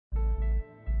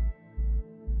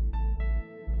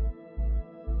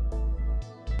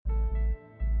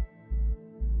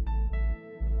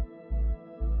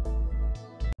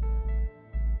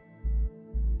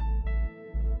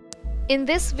In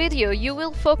this video, you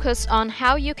will focus on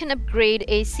how you can upgrade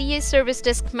a CA Service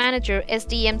Desk Manager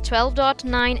SDM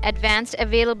 12.9 Advanced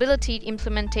Availability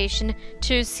implementation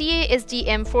to CA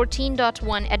SDM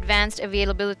 14.1 Advanced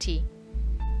Availability.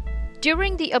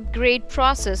 During the upgrade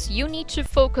process, you need to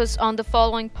focus on the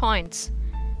following points.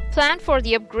 Plan for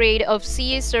the upgrade of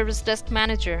CA Service Desk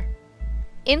Manager.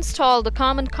 Install the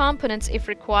common components if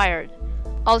required.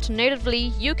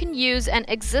 Alternatively, you can use an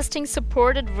existing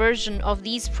supported version of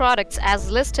these products as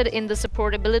listed in the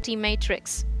supportability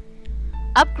matrix.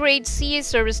 Upgrade CA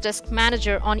Service Desk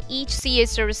Manager on each CA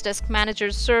Service Desk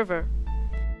Manager server.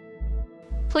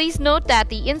 Please note that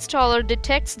the installer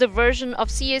detects the version of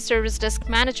CA Service Desk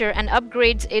Manager and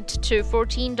upgrades it to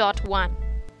 14.1.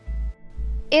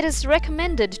 It is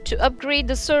recommended to upgrade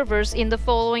the servers in the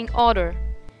following order,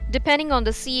 depending on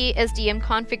the CA SDM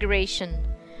configuration: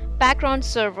 background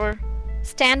server,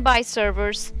 standby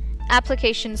servers,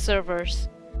 application servers.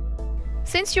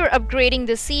 Since you're upgrading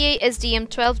the CA SDM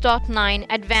 12.9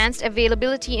 Advanced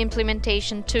Availability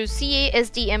implementation to CA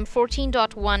SDM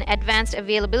 14.1 Advanced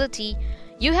Availability,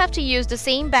 you have to use the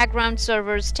same background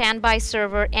server, standby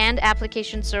server, and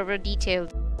application server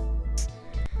details.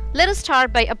 Let us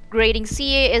start by upgrading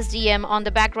CA SDM on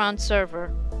the background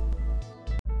server.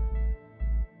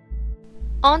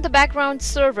 On the background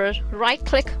server,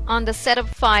 right-click on the setup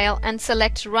file and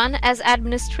select Run as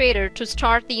Administrator to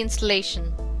start the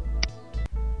installation.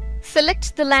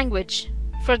 Select the language.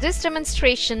 For this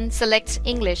demonstration, select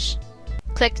English.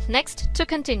 Click Next to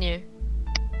continue.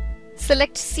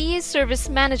 Select CA Service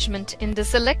Management in the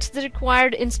Select the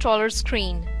Required Installer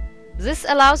screen. This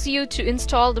allows you to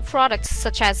install the products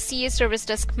such as CA Service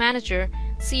Desk Manager,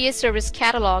 CA Service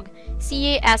Catalog,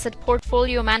 CA Asset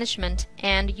Portfolio Management,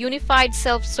 and Unified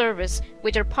Self-Service,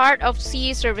 which are part of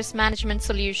CA Service Management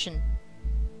solution.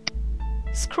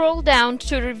 Scroll down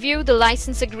to review the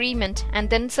license agreement and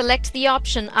then select the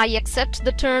option I accept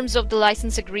the terms of the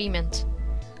license agreement.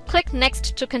 Click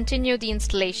Next to continue the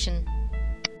installation.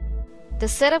 The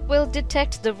setup will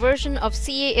detect the version of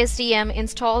CA SDM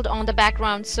installed on the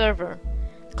background server.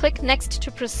 Click Next to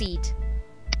proceed.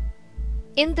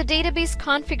 In the database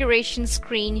configuration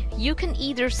screen, you can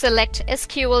either select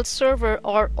SQL Server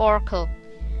or Oracle.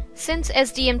 Since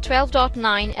SDM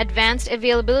 12.9 Advanced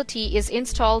Availability is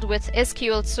installed with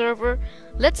SQL Server,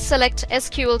 let's select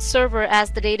SQL Server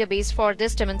as the database for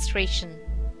this demonstration.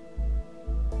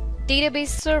 Database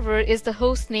server is the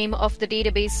host name of the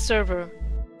database server.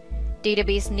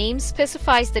 Database name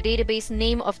specifies the database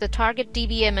name of the target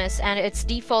DBMS and its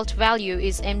default value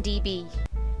is MDB.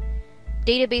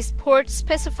 Database port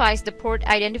specifies the port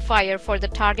identifier for the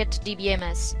target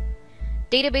DBMS.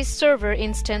 Database server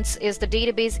instance is the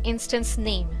database instance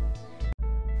name.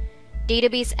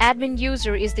 Database admin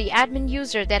user is the admin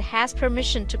user that has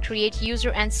permission to create user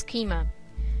and schema.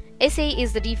 SA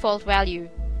is the default value.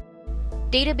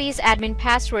 Database admin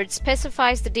password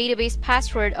specifies the database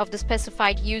password of the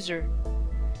specified user.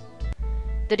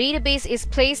 The database is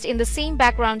placed in the same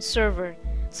background server,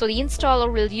 so the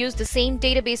installer will use the same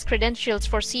database credentials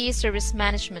for CA Service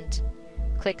Management.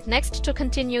 Click Next to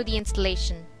continue the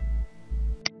installation.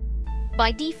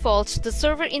 By default, the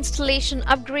server installation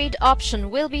upgrade option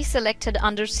will be selected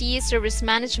under CA Service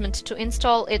Management to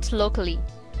install it locally.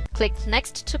 Click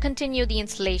Next to continue the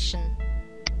installation.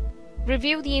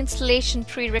 Review the installation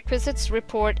prerequisites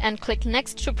report and click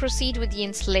Next to proceed with the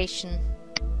installation.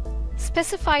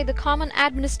 Specify the common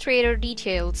administrator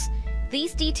details.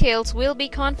 These details will be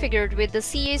configured with the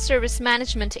CA Service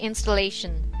Management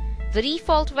installation. The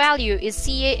default value is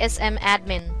CASM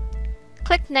admin.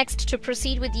 Click Next to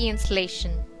proceed with the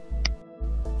installation.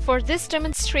 For this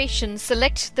demonstration,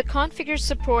 select the Configure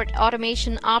Support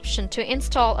Automation option to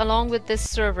install along with this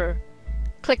server.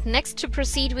 Click Next to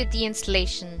proceed with the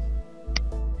installation.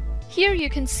 Here you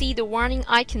can see the warning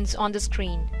icons on the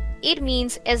screen. It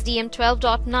means SDM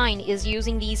 12.9 is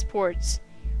using these ports.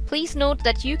 Please note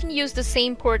that you can use the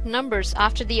same port numbers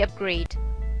after the upgrade.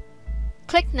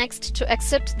 Click Next to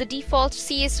accept the default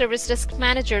CA Service Desk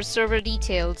Manager server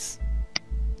details.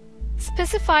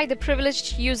 Specify the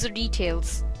privileged user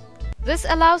details. This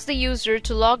allows the user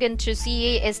to log into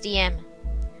CA SDM.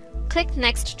 Click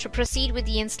Next to proceed with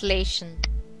the installation.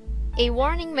 A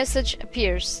warning message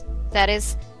appears. That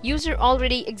is, user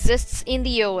already exists in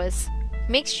the OS.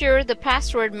 Make sure the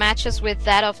password matches with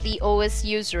that of the OS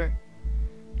user.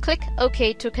 Click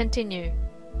OK to continue.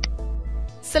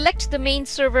 Select the main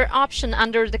server option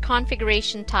under the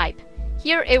configuration type.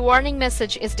 Here a warning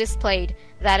message is displayed,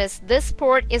 that is, this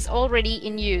port is already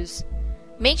in use.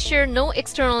 Make sure no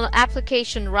external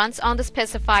application runs on the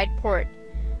specified port.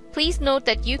 Please note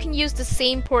that you can use the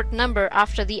same port number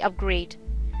after the upgrade.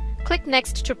 Click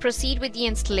Next to proceed with the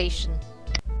installation.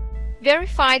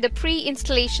 Verify the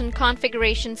pre-installation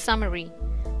configuration summary.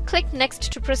 Click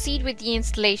Next to proceed with the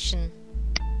installation.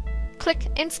 Click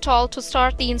Install to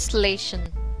start the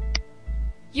installation.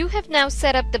 You have now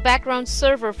set up the background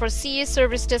server for CA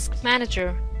Service Desk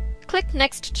Manager. Click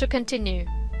Next to continue.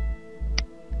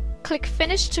 Click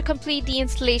Finish to complete the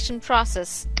installation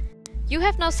process. You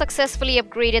have now successfully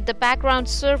upgraded the background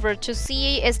server to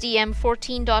CA SDM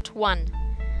 14.1.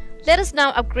 Let us now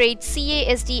upgrade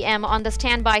CA SDM on the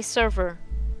standby server.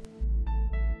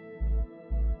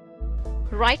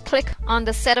 Right-click on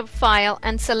the setup file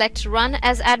and select Run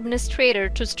as Administrator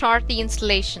to start the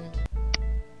installation.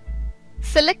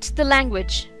 Select the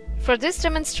language. For this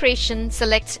demonstration,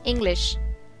 select English.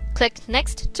 Click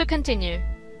Next to continue.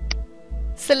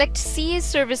 Select CA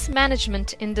Service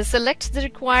Management in the Select the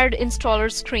Required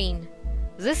Installer screen.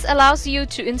 This allows you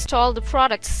to install the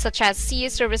products such as CA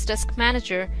Service Desk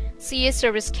Manager, CA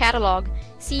Service Catalog,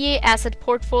 CA Asset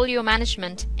Portfolio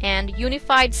Management, and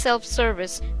Unified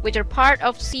Self-Service, which are part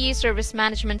of CA Service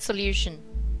Management solution.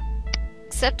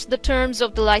 Accept the terms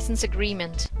of the license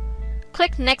agreement.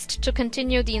 Click Next to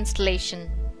continue the installation.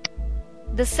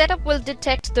 The setup will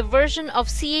detect the version of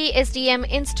CA SDM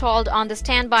installed on the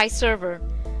standby server.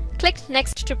 Click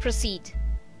Next to proceed.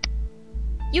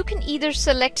 You can either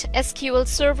select SQL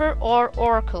Server or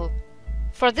Oracle.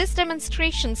 For this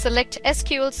demonstration, select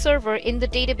SQL Server in the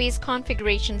database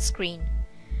configuration screen.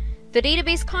 The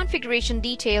database configuration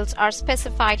details are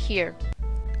specified here.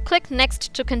 Click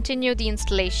Next to continue the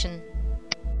installation.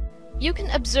 You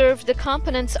can observe the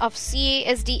components of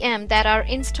CA SDM that are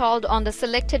installed on the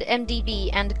selected MDB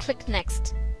and click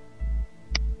Next.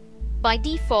 By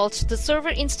default, the server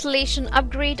installation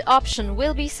upgrade option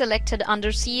will be selected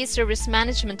under CA Service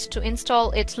Management to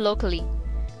install it locally.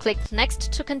 Click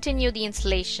Next to continue the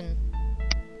installation.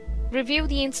 Review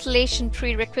the installation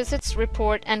prerequisites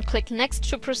report and click Next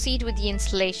to proceed with the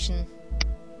installation.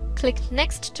 Click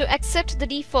Next to accept the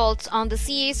defaults on the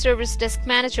CA Service Desk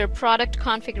Manager product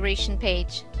configuration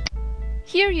page.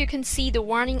 Here you can see the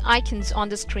warning icons on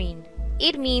the screen.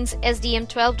 It means SDM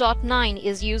 12.9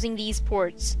 is using these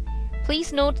ports.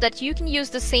 Please note that you can use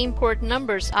the same port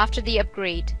numbers after the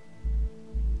upgrade.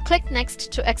 Click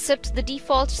Next to accept the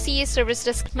default CA Service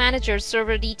Desk Manager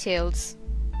server details.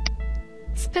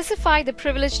 Specify the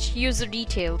privileged user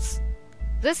details.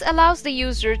 This allows the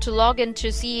user to log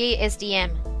into CA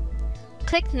SDM.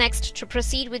 Click Next to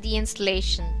proceed with the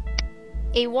installation.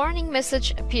 A warning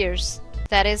message appears,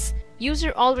 that is,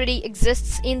 user already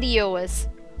exists in the OS.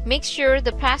 Make sure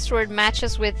the password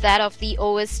matches with that of the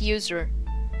OS user.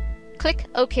 Click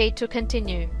OK to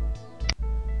continue.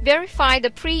 Verify the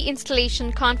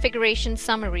pre-installation configuration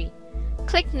summary.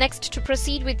 Click Next to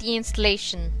proceed with the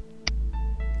installation.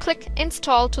 Click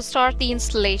Install to start the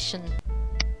installation.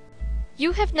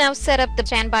 You have now set up the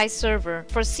standby server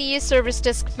for CA Service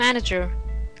Desk Manager.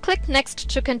 Click Next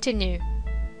to continue.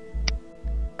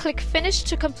 Click Finish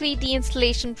to complete the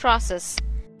installation process.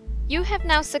 You have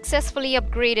now successfully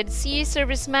upgraded CA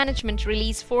Service Management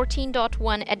Release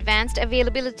 14.1 Advanced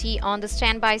Availability on the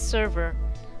standby server.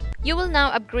 You will now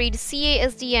upgrade CA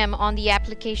SDM on the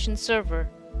application server.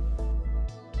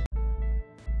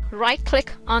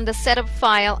 Right-click on the setup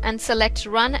file and select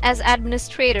Run as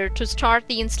Administrator to start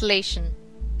the installation.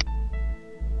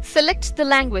 Select the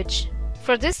language.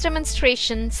 For this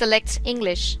demonstration, select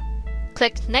English.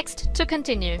 Click Next to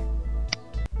continue.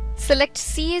 Select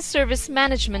CA Service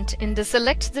Management in the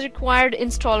Select the Required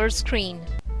Installer screen.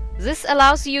 This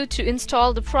allows you to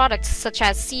install the products such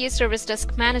as CA Service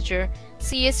Desk Manager,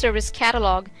 CA Service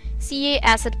Catalog, CA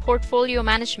Asset Portfolio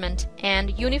Management,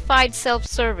 and Unified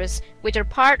Self-Service, which are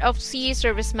part of CA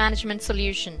Service Management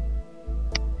solution.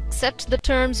 Accept the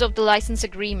terms of the license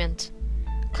agreement.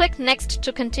 Click Next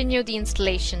to continue the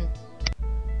installation.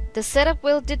 The setup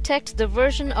will detect the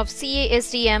version of CA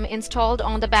SDM installed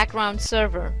on the background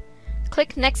server.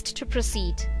 Click Next to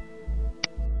proceed.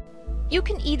 You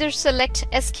can either select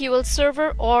SQL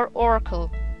Server or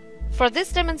Oracle. For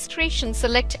this demonstration,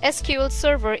 select SQL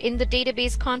Server in the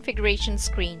database configuration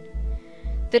screen.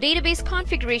 The database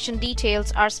configuration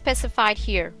details are specified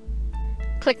here.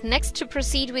 Click Next to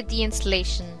proceed with the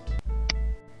installation.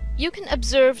 You can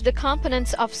observe the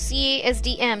components of CA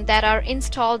SDM that are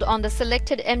installed on the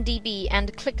selected MDB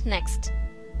and click Next.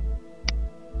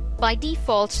 By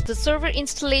default, the server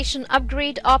installation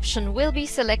upgrade option will be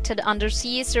selected under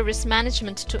CA Service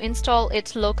Management to install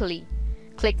it locally.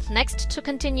 Click Next to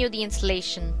continue the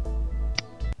installation.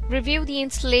 Review the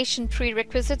installation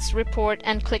prerequisites report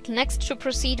and click Next to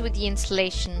proceed with the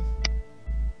installation.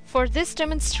 For this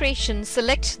demonstration,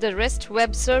 select the REST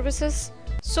Web Services,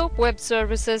 SOAP Web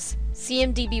Services,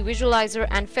 CMDB Visualizer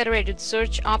and Federated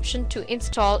Search option to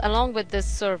install along with this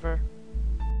server.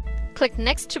 Click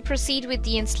Next to proceed with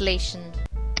the installation.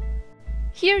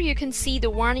 Here you can see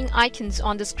the warning icons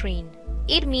on the screen.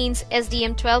 It means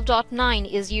SDM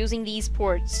 12.9 is using these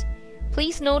ports.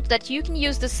 Please note that you can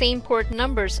use the same port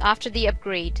numbers after the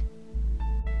upgrade.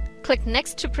 Click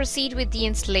Next to proceed with the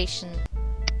installation.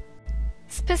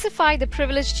 Specify the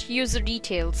privileged user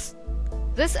details.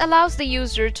 This allows the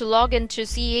user to log into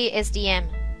CA SDM.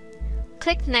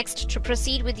 Click Next to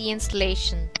proceed with the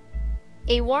installation.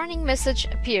 A warning message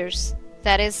appears,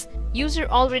 that is, user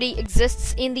already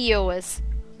exists in the OS.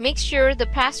 Make sure the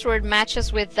password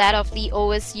matches with that of the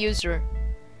OS user.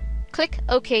 Click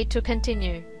OK to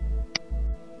continue.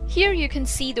 Here you can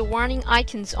see the warning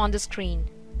icons on the screen.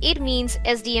 It means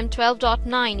SDM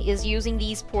 12.9 is using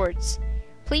these ports.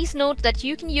 Please note that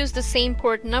you can use the same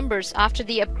port numbers after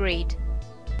the upgrade.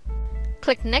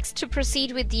 Click Next to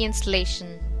proceed with the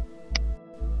installation.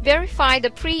 Verify the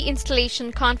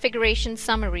pre-installation configuration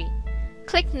summary.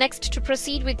 Click Next to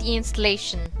proceed with the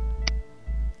installation.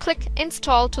 Click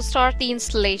Install to start the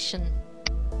installation.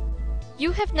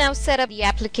 You have now set up the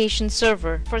application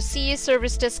server for CA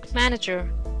Service Desk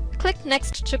Manager. Click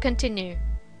Next to continue.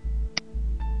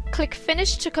 Click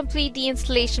Finish to complete the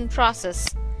installation process.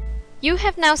 You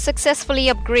have now successfully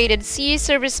upgraded CA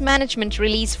Service Management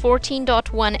Release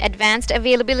 14.1 Advanced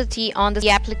Availability on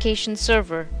the application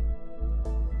server.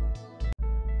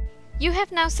 You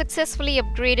have now successfully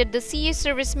upgraded the CA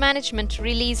Service Management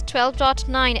Release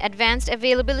 12.9 Advanced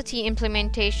Availability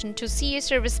implementation to CA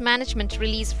Service Management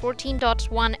Release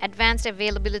 14.1 Advanced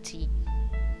Availability.